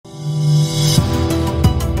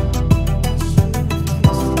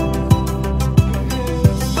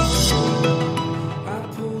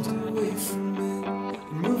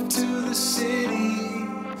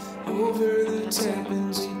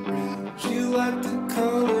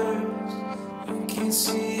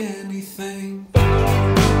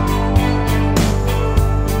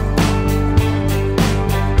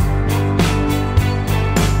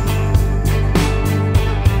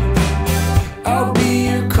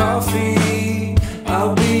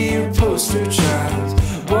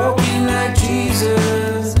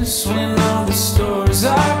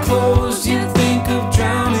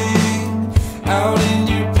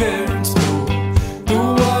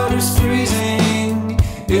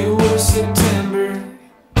It was September.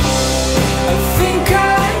 I think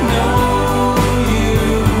I know you.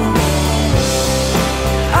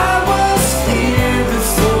 I was here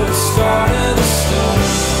before the start of the storm.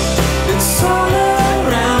 It's all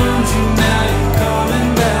around you now. You're coming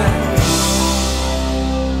back.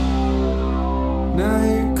 Now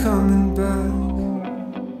you're coming back.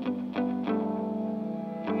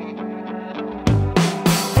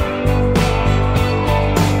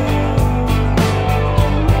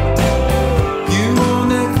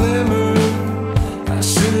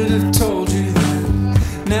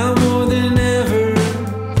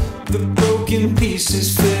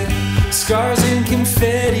 Pieces fit, scars and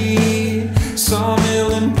confetti,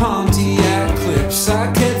 sawmill and Pontiac clips.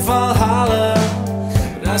 I kept Valhalla,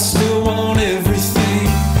 but I still want everything.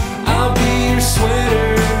 I'll be your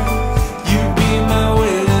sweater, you be my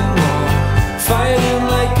wailing wall, fighting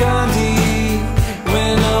like Gandhi.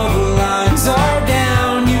 When all the lines are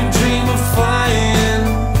down, you dream of flying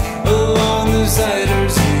along the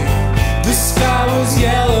Zuyderzee. The sky was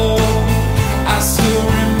yellow, I still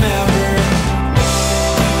remember.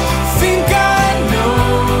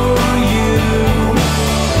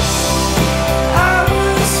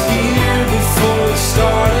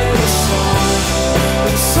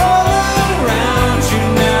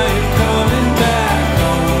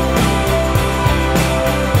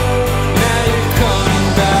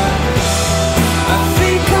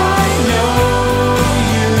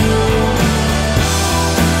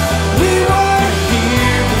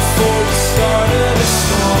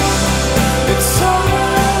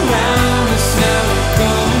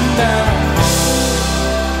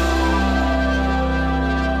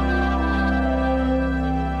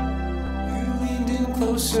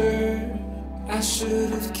 Closer, I should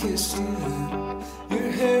have kissed you then.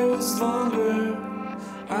 Your hair was longer,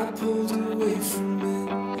 I pulled away from it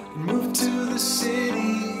and moved to the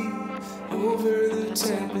city, over the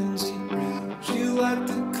Tappan Zee Bridge. You like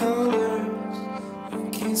the colors, I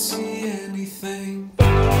can't see anything.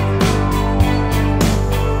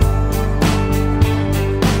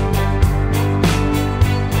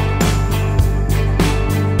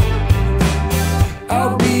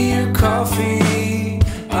 I'll be your coffee,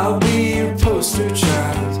 I'll be your poster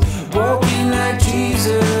child, walking like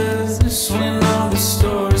Jesus. When all the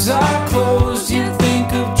stores are closed, you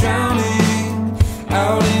think of drowning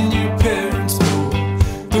out in your parents' pool.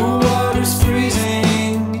 The water's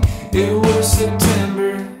freezing, it was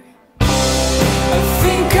September. I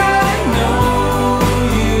think I know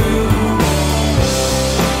you.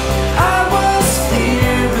 I was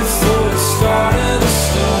here before the start of the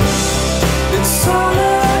storm. It's all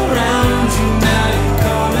around you now. You're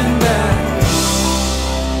coming back.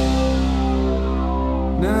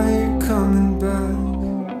 Now you're coming back.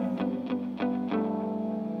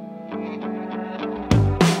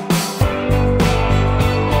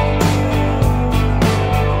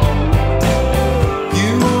 You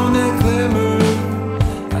want that glimmer,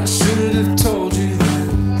 I should have told you that.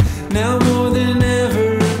 Now more than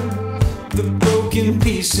ever, the broken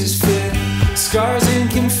pieces fit, scars and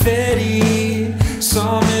confetti,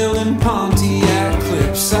 sawmill and Pontiac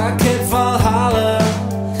clips. I kept Valhalla,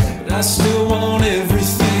 but I still want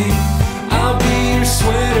everything. I'll be your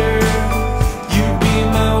sweater, you be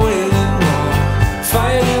my wailing wall,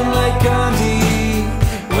 fighting like Gandhi.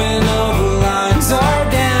 When all the lines are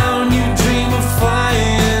down, you dream of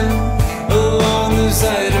flying along the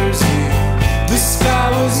Zuyderzee. The sky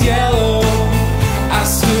was yellow, I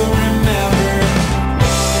still remember.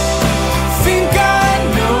 Think I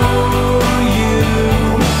know you.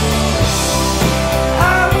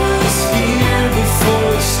 I was here before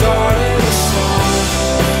the start of the storm.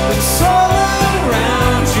 It's all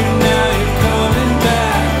around you now. You're coming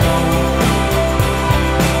back.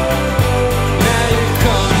 Now you're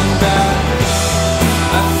coming back.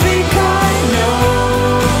 I think I know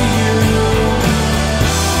you.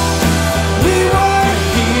 We were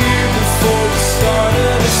here before the start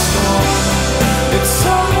of the storm. It's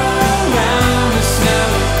all around us now.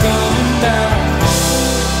 We're coming back.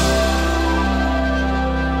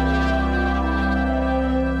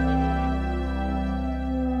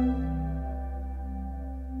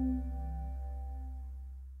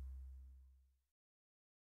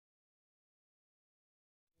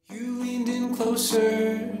 You leaned in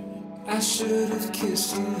closer, I should have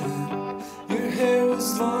kissed you then. Your hair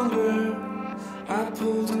was longer, I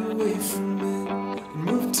pulled away from it and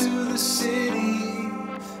moved to the city,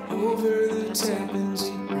 over the Tappan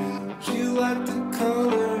Zee Bridge. You like the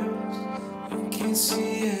colors, I can't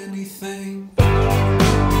see anything.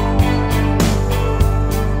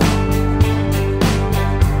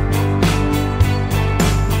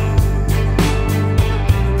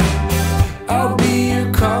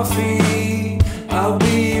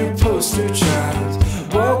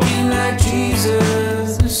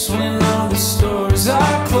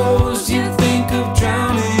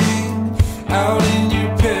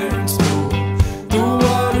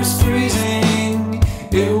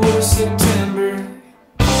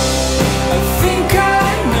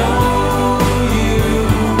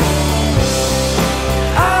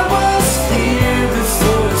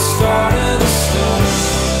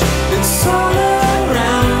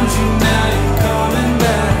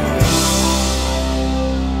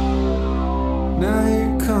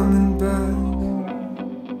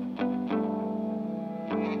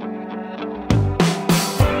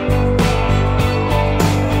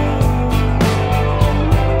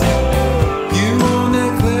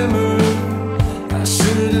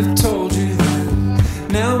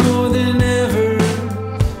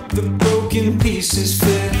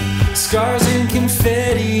 Scars and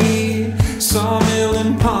confetti, sawmill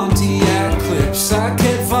and Pontiac clips. I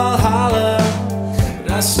kept Vail